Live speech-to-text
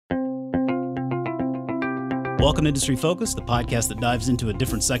Welcome to Industry Focus, the podcast that dives into a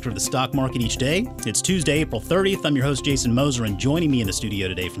different sector of the stock market each day. It's Tuesday, April 30th. I'm your host, Jason Moser, and joining me in the studio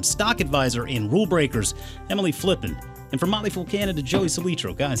today from Stock Advisor and Rule Breakers, Emily Flippen. And from Motley Fool Canada, Joey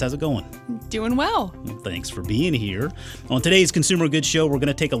Solitro. Guys, how's it going? Doing well. Thanks for being here. On today's Consumer Goods Show, we're going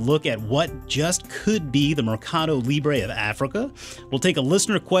to take a look at what just could be the Mercado Libre of Africa. We'll take a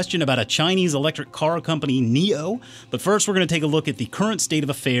listener question about a Chinese electric car company, NIO. But first, we're going to take a look at the current state of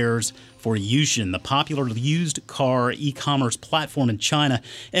affairs for Yushin, the popular used car e-commerce platform in China.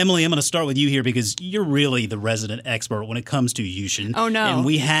 Emily, I'm going to start with you here because you're really the resident expert when it comes to Yushin. Oh, no. And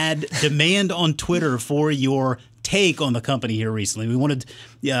we had demand on Twitter for your take on the company here recently. We wanted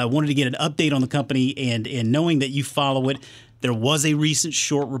to get an update on the company, and knowing that you follow it, there was a recent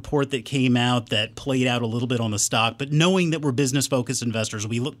short report that came out that played out a little bit on the stock, but knowing that we're business-focused investors,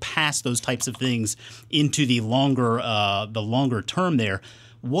 we look past those types of things into the longer term there.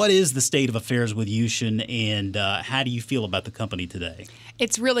 What is the state of affairs with Yushin, and how do you feel about the company today?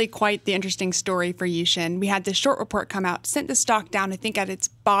 It's really quite the interesting story for Yushin. We had this short report come out, sent the stock down. I think at its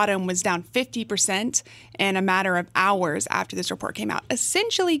bottom was down 50% in a matter of hours after this report came out,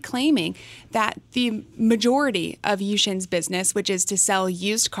 essentially claiming that the majority of Yushin's business, which is to sell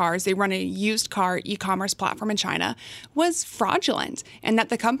used cars, they run a used car e-commerce platform in China, was fraudulent, and that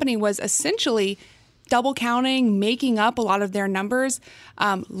the company was essentially double counting, making up a lot of their numbers,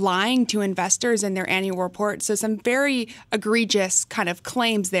 lying to investors in their annual report. So some very egregious kind of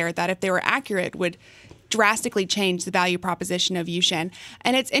claims there that if they were accurate would drastically change the value proposition of Yushin.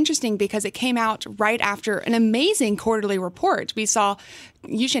 And it's interesting because it came out right after an amazing quarterly report. We saw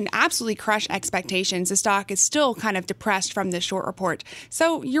Yushin absolutely crush expectations. The stock is still kind of depressed from this short report.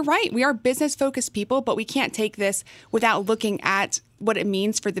 So you're right. We are business-focused people, but we can't take this without looking at what it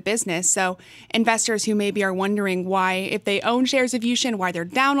means for the business. So investors who maybe are wondering why, if they own shares of Yushin, why they're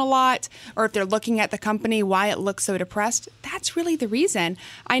down a lot, or if they're looking at the company, why it looks so depressed, that's really the reason.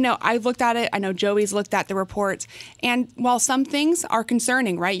 I know I've looked at it. I know Joey's looked at the report. And while some things are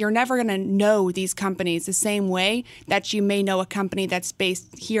concerning, right, you're never going to know these companies the same way that you may know a company that's based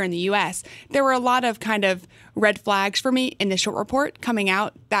here in the U.S. There were a lot of kind of red flags for me in the short report coming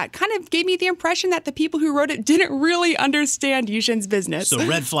out that kind of gave me the impression that the people who wrote it didn't really understand Yushin's business. So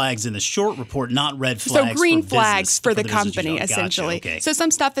red flags in the short report, not red flags so green for flags business, for the company, essentially. Gotcha, okay. So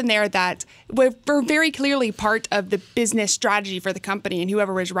some stuff in there that were very clearly part of the business strategy for the company, and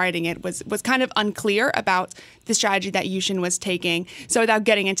whoever was writing it was kind of unclear about the strategy that Yushin was taking. So without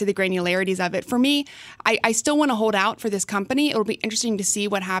getting into the granularities of it, for me, I still want to hold out for this company. It'll be interesting to see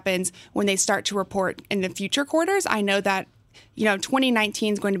what happens when they start to report in the future quarters. I know that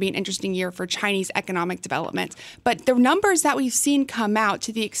 2019 is going to be an interesting year for Chinese economic development. But the numbers that we've seen come out,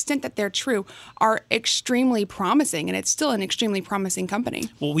 to the extent that they're true, are extremely promising, and it's still an extremely promising company.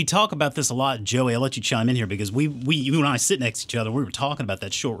 Well, we talk about this a lot, Joey. I'll let you chime in here because you and I sit next to each other. We were talking about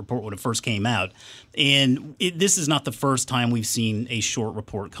that short report when it first came out. And this is not the first time we've seen a short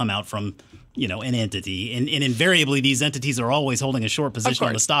report come out from an entity. And invariably, these entities are always holding a short position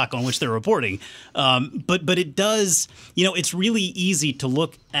on the stock on which they're reporting. But it does, it's really easy to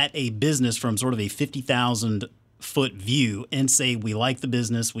look at a business from sort of a 50,000-foot view and say, we like the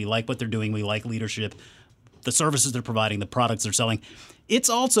business, we like what they're doing, we like leadership, the services they're providing, the products they're selling. It's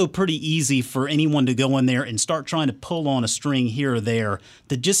also pretty easy for anyone to go in there and start trying to pull on a string here or there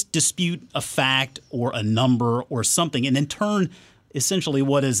to just dispute a fact or a number or something and then turn essentially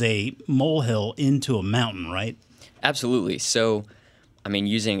what is a molehill into a mountain, right? Absolutely. So,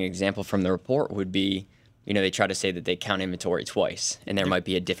 using an example from the report would be, they try to say that they count inventory twice, and there might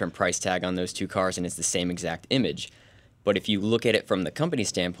be a different price tag on those two cars, and it's the same exact image. But if you look at it from the company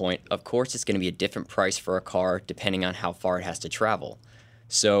standpoint, of course it's going to be a different price for a car depending on how far it has to travel.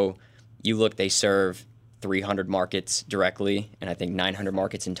 So you look, they serve 300 markets directly, and I think 900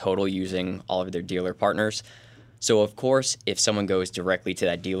 markets in total using all of their dealer partners. So, of course, if someone goes directly to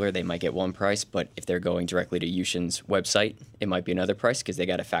that dealer, they might get one price. But if they're going directly to Yushin's website, it might be another price because they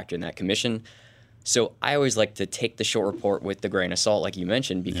got to factor in that commission. So I always like to take the short report with the grain of salt, like you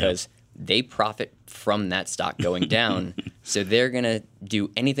mentioned, because they profit from that stock going down. So they're going to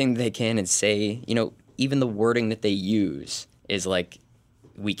do anything they can and say, even the wording that they use is like,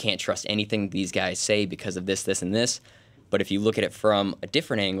 we can't trust anything these guys say because of this, this, and this. But if you look at it from a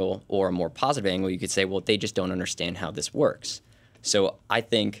different angle or a more positive angle, you could say, well, they just don't understand how this works. So I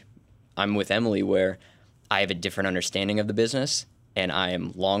think I'm with Emily where I have a different understanding of the business and I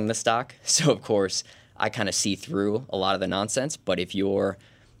am long the stock. So, of course, I kind of see through a lot of the nonsense. But if you're,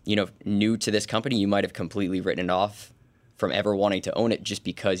 new to this company, you might have completely written it off from ever wanting to own it just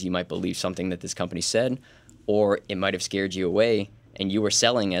because you might believe something that this company said, or it might have scared you away and you were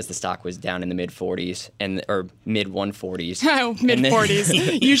selling as the stock was down in the mid 40s or mid 140s. Oh, mid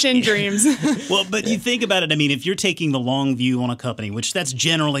 40s. Yushin dreams. Well, but you think about it. I mean, if you're taking the long view on a company, which that's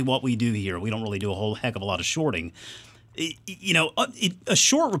generally what we do here, we don't really do a whole heck of a lot of shorting. A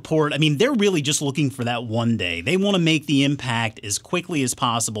short report, I mean, they're really just looking for that one day. They want to make the impact as quickly as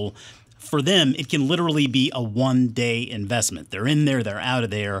possible. For them, it can literally be a one-day investment. They're in there, they're out of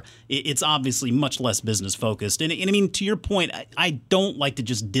there. It's obviously much less business-focused. And I mean, to your point, I don't like to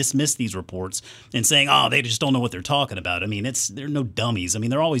just dismiss these reports and saying, oh, they just don't know what they're talking about. I mean, they're no dummies. I mean,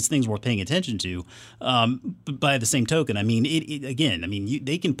 there are always things worth paying attention to. But by the same token, I mean,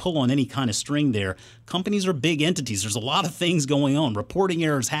 they can pull on any kind of string there. Companies are big entities. There's a lot of things going on. Reporting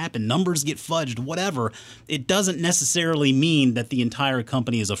errors happen. Numbers get fudged, whatever. It doesn't necessarily mean that the entire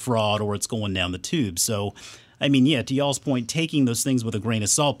company is a fraud or it's going down the tube. So, I mean, yeah, to y'all's point, taking those things with a grain of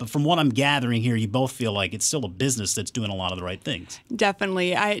salt. But from what I'm gathering here, you both feel like it's still a business that's doing a lot of the right things.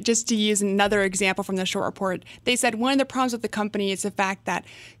 Definitely. Just to use another example from the short report, they said one of the problems with the company is the fact that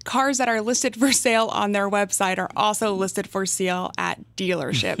cars that are listed for sale on their website are also listed for sale at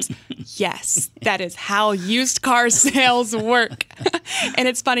dealerships. Yes, that is how used car sales work. And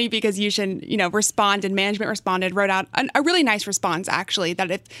it's funny because Yushin, management responded, wrote out a really nice response, actually, that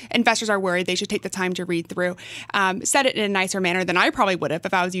if investors are worried, they should take the time to read through. Said it in a nicer manner than I probably would have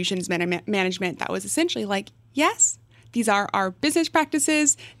if I was Yushin's management. That was essentially like, yes, these are our business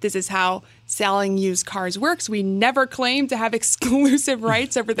practices. This is how selling used cars works. We never claim to have exclusive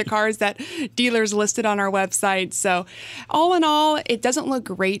rights over the cars that dealers listed on our website. So all in all, it doesn't look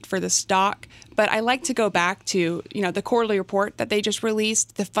great for the stock. But I like to go back to, the quarterly report that they just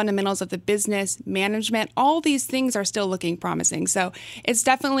released, the fundamentals of the business, management, all these things are still looking promising. So it's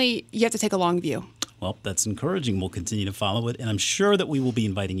definitely, you have to take a long view. Well, that's encouraging. We'll continue to follow it. And I'm sure that we will be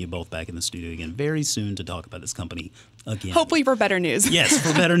inviting you both back in the studio again very soon to talk about this company again. Hopefully for better news. Yes,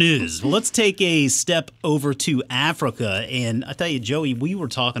 for better news. Well, let's take a step over to Africa. And I tell you, Joey, we were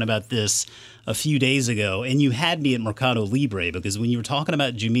talking about this a few days ago, and you had me at Mercado Libre because when you were talking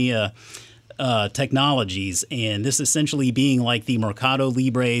about Jumia Technologies, and this essentially being like the Mercado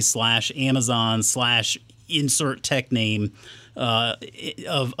Libre / Amazon / insert tech name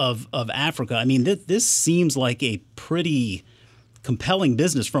of Africa. I mean, this seems like a pretty compelling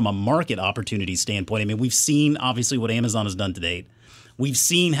business from a market opportunity standpoint. I mean, we've seen obviously what Amazon has done to date. We've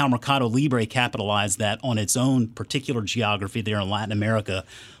seen how Mercado Libre capitalized that on its own particular geography there in Latin America.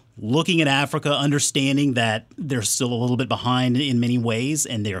 Looking at Africa, understanding that they're still a little bit behind in many ways,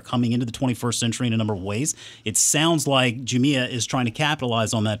 and they are coming into the 21st century in a number of ways. It sounds like Jumia is trying to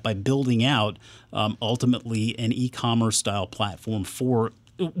capitalize on that by building out ultimately an e-commerce style platform for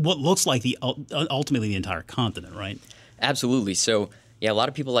what looks like ultimately the entire continent, right? Absolutely. So, yeah, a lot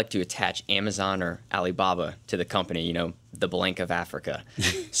of people like to attach Amazon or Alibaba to the company, the blank of Africa.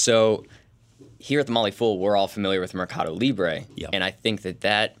 So here at the Motley Fool, we're all familiar with Mercado Libre, and I think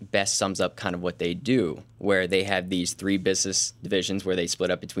that best sums up kind of what they do, where they have these 3 business divisions where they split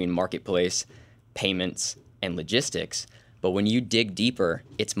up between marketplace, payments, and logistics. But when you dig deeper,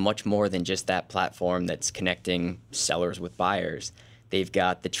 it's much more than just that platform that's connecting sellers with buyers. They've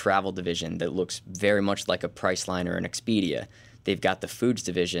got the travel division that looks very much like a Priceline or an Expedia. They've got the foods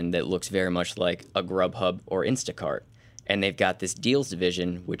division that looks very much like a Grubhub or Instacart. And they've got this deals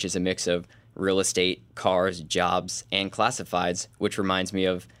division, which is a mix of real estate, cars, jobs, and classifieds, which reminds me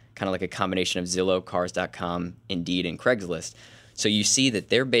of kind of like a combination of Zillow, Cars.com, Indeed, and Craigslist. So you see that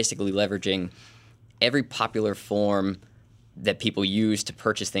they're basically leveraging every popular form that people use to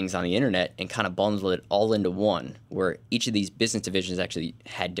purchase things on the internet and kind of bundle it all into one, where each of these business divisions actually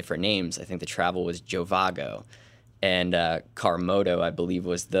had different names. I think the travel was Jovago, and Carmodo, I believe,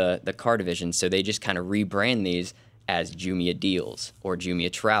 was the car division. So they just kind of rebrand these as Jumia Deals or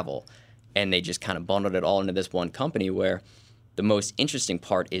Jumia Travel. And they just kind of bundled it all into this one company, where the most interesting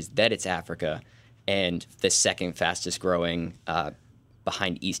part is that it's Africa and the second fastest growing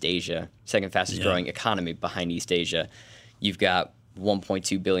behind East Asia, second fastest growing economy behind East Asia. You've got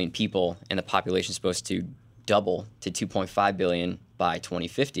 1.2 billion people, and the population is supposed to double to 2.5 billion by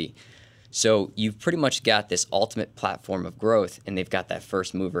 2050. So you've pretty much got this ultimate platform of growth, and they've got that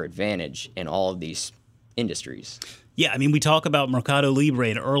first mover advantage in all of these industries. Yeah, I mean, we talk about Mercado Libre,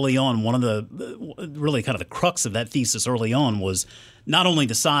 and early on, one of the really kind of the crux of that thesis early on was not only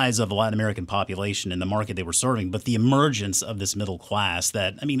the size of the Latin American population and the market they were serving, but the emergence of this middle class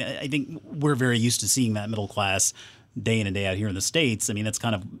that, I mean, I think we're very used to seeing that middle class day in and day out here in the States. I mean, that's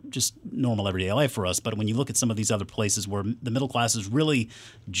kind of just normal everyday life for us. But when you look at some of these other places where the middle class is really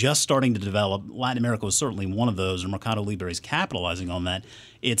just starting to develop, Latin America was certainly one of those, and Mercado Libre is capitalizing on that.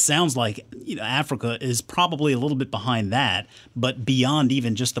 It sounds like Africa is probably a little bit behind that, but beyond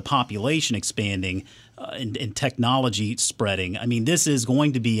even just the population expanding and technology spreading, I mean, this is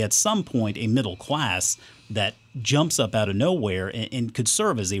going to be at some point a middle class that jumps up out of nowhere and could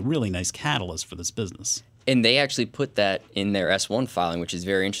serve as a really nice catalyst for this business. And they actually put that in their S1 filing, which is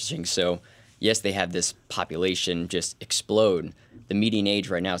very interesting. So, yes, they have this population just explode. The median age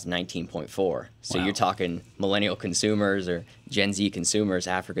right now is 19.4. So Wow. You're talking millennial consumers or Gen Z consumers.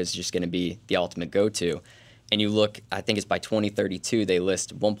 Africa is just going to be the ultimate go-to. And you look, I think it's by 2032, they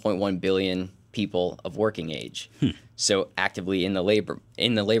list 1.1 billion people of working age. So actively in the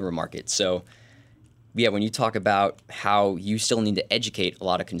labor market. So yeah, when you talk about how you still need to educate a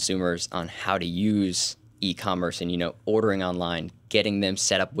lot of consumers on how to use e-commerce and, ordering online, getting them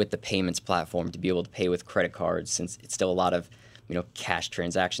set up with the payments platform to be able to pay with credit cards, since it's still a lot of, cash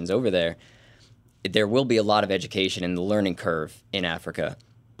transactions over there, there will be a lot of education in the learning curve in Africa.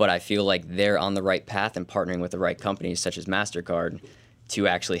 But I feel like they're on the right path and partnering with the right companies such as MasterCard to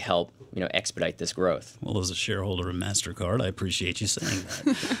actually help, expedite this growth. Well, as a shareholder of MasterCard, I appreciate you saying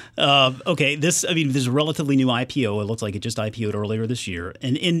that. Okay, this is a relatively new IPO. It looks like it just IPO'd earlier this year.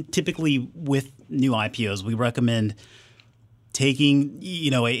 And typically with new IPOs, we recommend taking,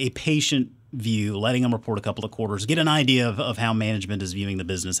 a patient view, letting them report a couple of quarters, get an idea of how management is viewing the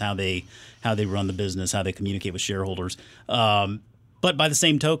business, how they run the business, how they communicate with shareholders. But by the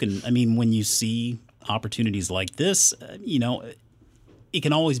same token, I mean, when you see opportunities like this, it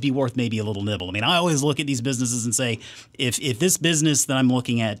can always be worth maybe a little nibble. I mean, I always look at these businesses and say, if this business that I'm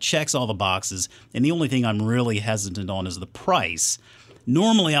looking at checks all the boxes, and the only thing I'm really hesitant on is the price,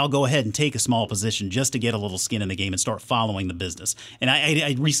 normally I'll go ahead and take a small position just to get a little skin in the game and start following the business. And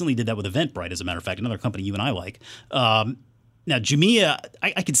I recently did that with Eventbrite, as a matter of fact, another company you and I like. Now, Jumia,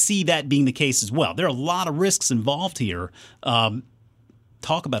 I could see that being the case as well. There are a lot of risks involved here.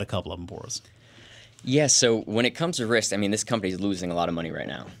 Talk about a couple of them for us. Yeah, so when it comes to risk, I mean, this company is losing a lot of money right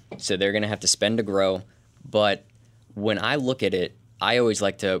now. So they're going to have to spend to grow. But when I look at it, I always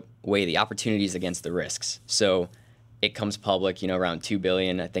like to weigh the opportunities against the risks. So it comes public, around $2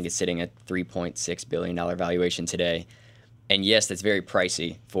 billion. I think it's sitting at $3.6 billion valuation today. And yes, that's very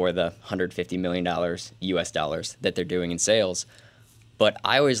pricey for the $150 million US dollars that they're doing in sales. But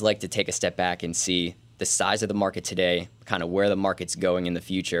I always like to take a step back and see the size of the market today, kind of where the market's going in the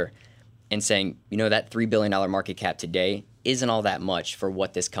future, and saying, that $3 billion market cap today isn't all that much for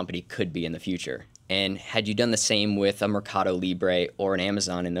what this company could be in the future. And had you done the same with a Mercado Libre or an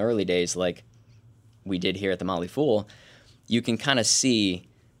Amazon in the early days, like we did here at the Motley Fool, you can kind of see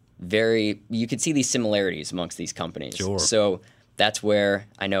you could see these similarities amongst these companies. Sure. So that's where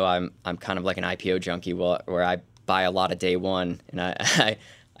I know I'm kind of like an IPO junkie, where I buy a lot of day one, and I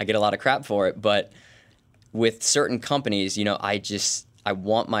get a lot of crap for it. But with certain companies, I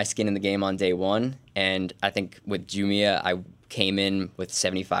want my skin in the game on day one. And I think with Jumia, I came in with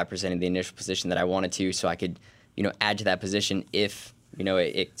 75% of the initial position that I wanted to, so I could, add to that position if,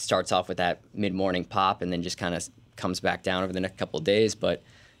 it starts off with that mid-morning pop and then just kind of comes back down over the next couple of days. But,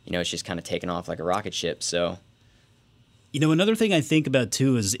 it's just kind of taken off like a rocket ship. So, another thing I think about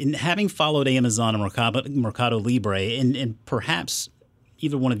too is in having followed Amazon and Mercado Libre, and perhaps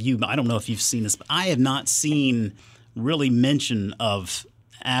either one of you, I don't know if you've seen this, but I have not seen really mention of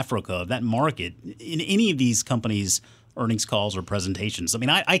Africa, that market, in any of these companies' earnings calls or presentations. I mean,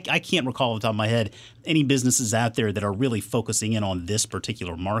 I can't recall off the top of my head any businesses out there that are really focusing in on this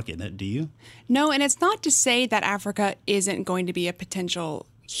particular market. Do you? No, and it's not to say that Africa isn't going to be a potential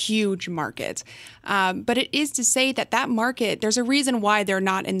huge market. But it is to say that market, there's a reason why they're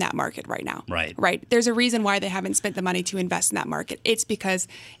not in that market right now. Right. There's a reason why they haven't spent the money to invest in that market. It's because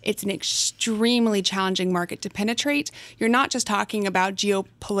it's an extremely challenging market to penetrate. You're not just talking about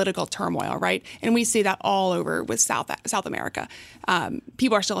geopolitical turmoil, right? And we see that all over with South America.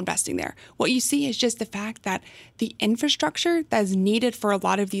 People are still investing there. What you see is just the fact that the infrastructure that is needed for a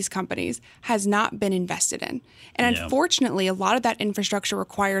lot of these companies has not been invested in. And unfortunately, a lot of that infrastructure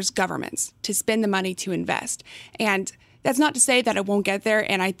requires governments to spend the money to invest. And that's not to say that it won't get there.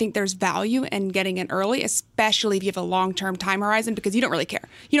 And I think there's value in getting in early, especially if you have a long-term time horizon, because you don't really care.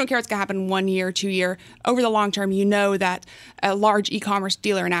 You don't care what's going to happen 1 year, 2 year. Over the long term, you know that a large e-commerce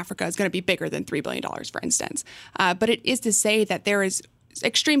dealer in Africa is going to be bigger than $3 billion, for instance. But it is to say that there is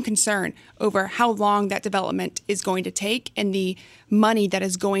extreme concern over how long that development is going to take and the money that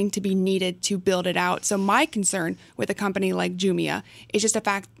is going to be needed to build it out. So my concern with a company like Jumia is just the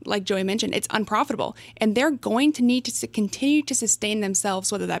fact, like Joey mentioned, it's unprofitable. And they're going to need to continue to sustain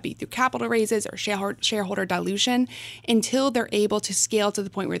themselves, whether that be through capital raises or shareholder dilution, until they're able to scale to the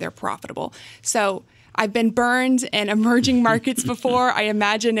point where they're profitable. So I've been burned in emerging markets before. I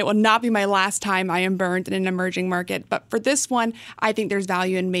imagine it will not be my last time I am burned in an emerging market. But for this one, I think there's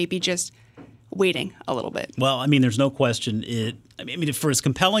value in maybe just waiting a little bit. Well, I mean, there's no question. I mean, for as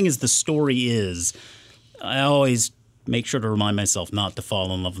compelling as the story is, I always make sure to remind myself not to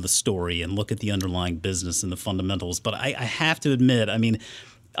fall in love with the story and look at the underlying business and the fundamentals. But I have to admit, I mean,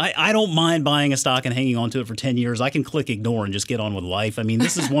 I don't mind buying a stock and hanging on to it for 10 years. I can click ignore and just get on with life. I mean,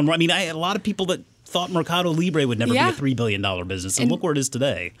 this is one where, I mean, a lot of people that thought Mercado Libre would never be a $3 billion business, and look where it is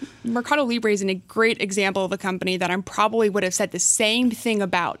today. Mercado Libre is a great example of a company that I probably would have said the same thing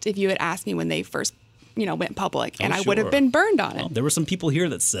about if you had asked me when they first went public, and I would have been burned on it. There were some people here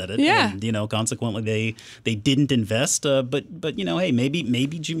that said it, yeah. And consequently they didn't invest. But hey, maybe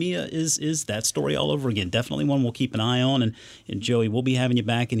Jumia is that story all over again. Definitely one we'll keep an eye on. And Joey, we'll be having you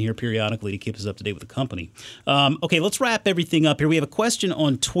back in here periodically to keep us up to date with the company. Okay, let's wrap everything up here. We have a question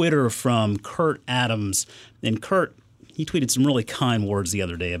on Twitter from Kurt Adams, and Kurt, he tweeted some really kind words the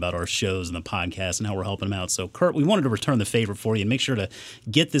other day about our shows and the podcast and how we're helping him out. So, Kurt, we wanted to return the favor for you and make sure to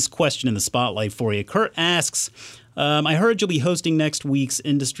get this question in the spotlight for you. Kurt asks, I heard you'll be hosting next week's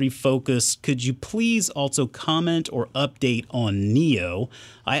Industry Focus. Could you please also comment or update on NIO?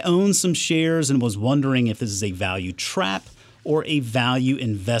 I own some shares and was wondering if this is a value trap or a value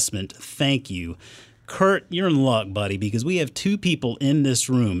investment. Thank you. Kurt, you're in luck, buddy, because we have two people in this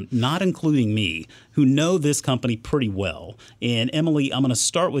room, not including me, who know this company pretty well. And Emily, I'm going to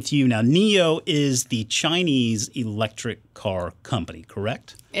start with you. Now, NIO is the Chinese electric car company,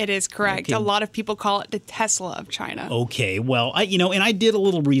 correct? It is correct. Okay. A lot of people call it the Tesla of China. Okay, well, I did a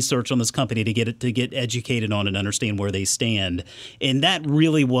little research on this company to get educated on and understand where they stand. And that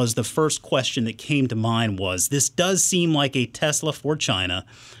really was the first question that came to mind was, this does seem like a Tesla for China.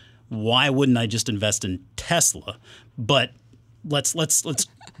 Why wouldn't I just invest in Tesla? But let's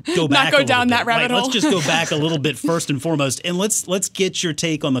go back. Not go down that rabbit hole. Let's just go back a little bit first and foremost, and let's get your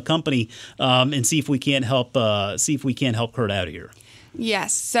take on the company and see if we can't help Kurt out here.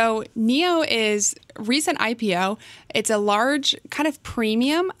 Yes. So NIO is recent IPO. It's a large kind of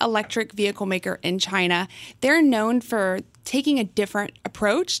premium electric vehicle maker in China. They're known for taking a different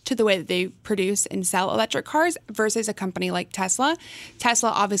approach to the way that they produce and sell electric cars versus a company like Tesla. Tesla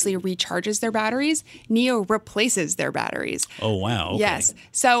obviously recharges their batteries. NIO replaces their batteries. Oh, wow. Okay. Yes.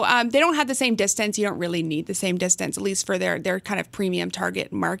 So they don't have the same distance. You don't really need the same distance, at least for their kind of premium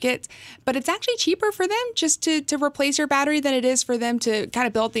target market. But it's actually cheaper for them just to replace your battery than it is for them to kind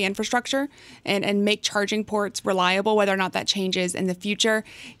of build the infrastructure and make charging ports reliable. Whether or not that changes in the future,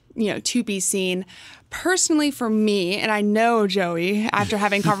 to be seen. Personally, for me, and I know Joey, after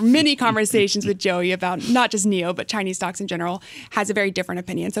having many conversations with Joey about not just NIO, but Chinese stocks in general, has a very different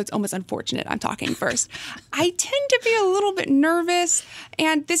opinion. So it's almost unfortunate I'm talking first. I tend to be a little bit nervous,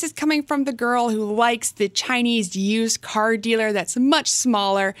 and this is coming from the girl who likes the Chinese used car dealer that's much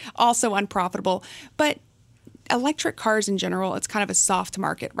smaller, also unprofitable. But electric cars in general, it's kind of a soft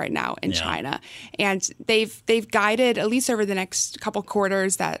market right now in China. And they've guided, at least over the next couple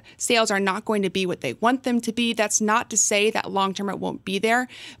quarters, that sales are not going to be what they want them to be. That's not to say that long-term it won't be there,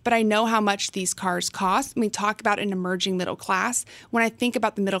 but I know how much these cars cost. We talk about an emerging middle class. When I think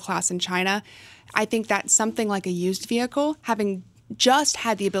about the middle class in China, I think that something like a used vehicle, having just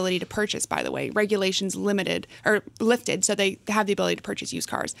had the ability to purchase, by the way, regulations lifted, so they have the ability to purchase used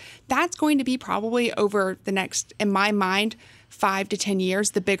cars. That's going to be probably over the next, in my mind, 5 to 10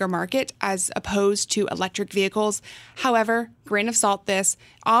 years, the bigger market as opposed to electric vehicles. However, grain of salt this,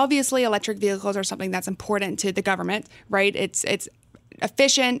 obviously electric vehicles are something that's important to the government, right? It's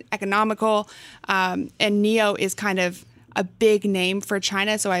efficient, economical, and NIO is kind of a big name for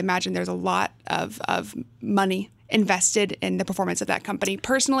China, so I imagine there's a lot of money invested in the performance of that company.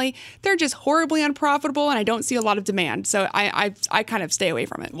 Personally, they're just horribly unprofitable, and I don't see a lot of demand. So I kind of stay away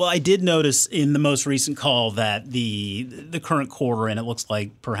from it. Well, I did notice in the most recent call that the current quarter, and it looks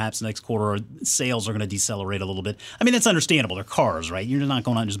like perhaps next quarter, sales are going to decelerate a little bit. I mean, that's understandable. They're cars, right? You're not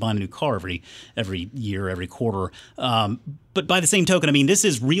going out and just buying a new car every year, every quarter. But by the same token, I mean, this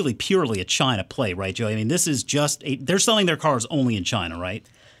is really purely a China play, right, Joey? I mean, this is just they're selling their cars only in China, right?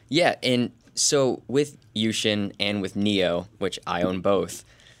 Yeah, and so with Yushin and with NIO, which I own both,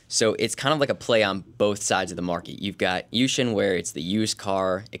 So it's kind of like a play on both sides of the market. You've got Yushin, where it's the used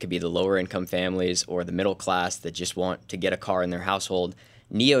car. It could be the lower income families or the middle class that just want to get a car in their household.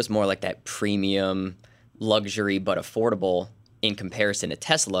 NIO is more like that premium luxury but affordable in comparison to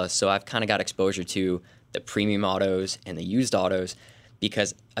Tesla. So I've kind of got exposure to the premium autos and the used autos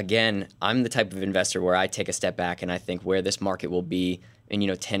because, again, I'm the type of investor where I take a step back and I think where this market will be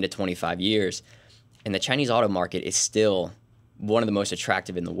in 10 to 25 years. And the Chinese auto market is still one of the most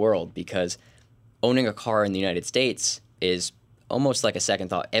attractive in the world because owning a car in the United States is almost like a second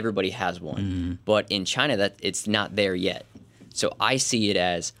thought. Everybody has one. Mm-hmm. But in China, it's not there yet. So I see it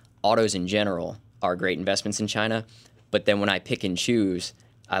as autos in general are great investments in China. But then when I pick and choose,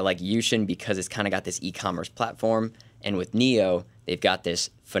 I like Yushin because it's kind of got this e-commerce platform. And with NIO, they've got this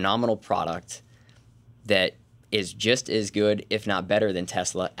phenomenal product that is just as good, if not better than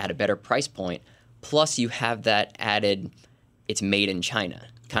Tesla at a better price point. Plus you have that added, it's made in China.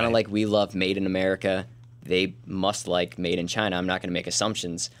 Kind of like we love made in America. They must like made in China. I'm not going to make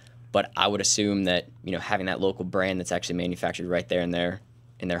assumptions, but I would assume that, having that local brand that's actually manufactured right there in their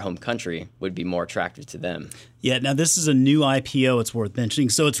home country would be more attractive to them. Yeah, now this is a new IPO, it's worth mentioning,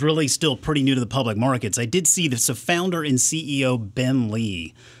 so it's really still pretty new to the public markets. I did see this, so founder and CEO Ben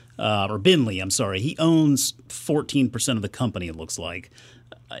Lee, he owns 14% of the company, it looks like.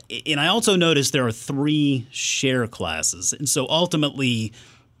 And I also noticed there are 3 share classes. And so ultimately,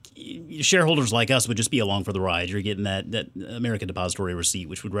 shareholders like us would just be along for the ride. You're getting that American Depository Receipt,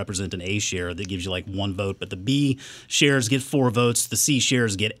 which would represent an A share that gives you like 1 vote. But the B shares get 4 votes. The C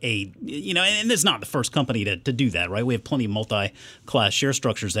shares get 8. And it's not the first company to do that, right? We have plenty of multi-class share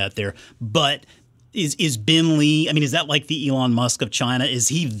structures out there. But is Ben Lee, is that like the Elon Musk of China? Is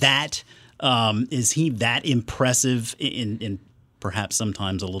he that impressive in perhaps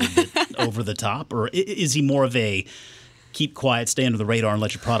sometimes a little bit over the top? Or is he more of a keep quiet, stay under the radar, and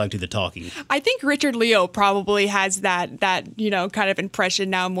let your product do the talking? I think Richard Leo probably has that kind of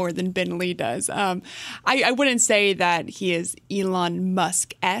impression now more than Ben Lee does. I wouldn't say that he is Elon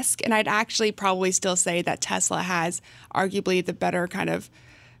Musk-esque, and I'd actually probably still say that Tesla has arguably the better kind of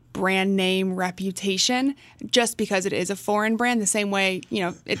brand name reputation just because it is a foreign brand, the same way,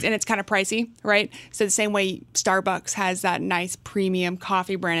 it's kind of pricey, right? So the same way Starbucks has that nice premium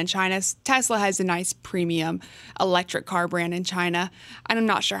coffee brand in China, Tesla has a nice premium electric car brand in China. And I'm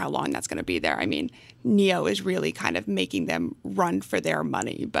not sure how long that's going to be there. NIO is really kind of making them run for their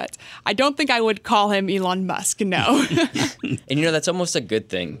money, but I don't think I would call him Elon Musk, no. And that's almost a good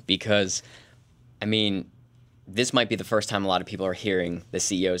thing because, this might be the first time a lot of people are hearing the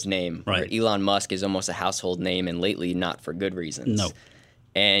CEO's name. Right. Elon Musk is almost a household name, and lately not for good reasons. No.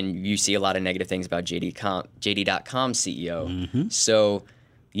 And you see a lot of negative things about JD.com CEO. Mm-hmm. So,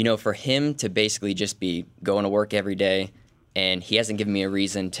 for him to basically just be going to work every day, and he hasn't given me a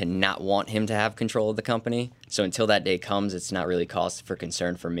reason to not want him to have control of the company. So until that day comes, it's not really cause for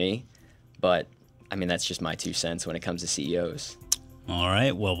concern for me. But, that's just my 2 cents when it comes to CEOs. All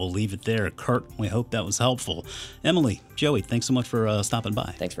right. Well, we'll leave it there. Kurt, we hope that was helpful. Emily, Joey, thanks so much for stopping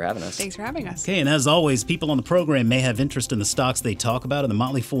by. Thanks for having us. Thanks for having us. Okay, and as always, people on the program may have interest in the stocks they talk about, and the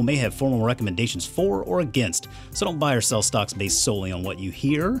Motley Fool may have formal recommendations for or against. So don't buy or sell stocks based solely on what you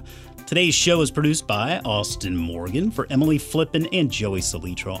hear. Today's show is produced by Austin Morgan. For Emily Flippen and Joey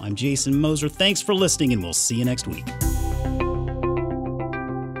Salitro, I'm Jason Moser. Thanks for listening, and we'll see you next week.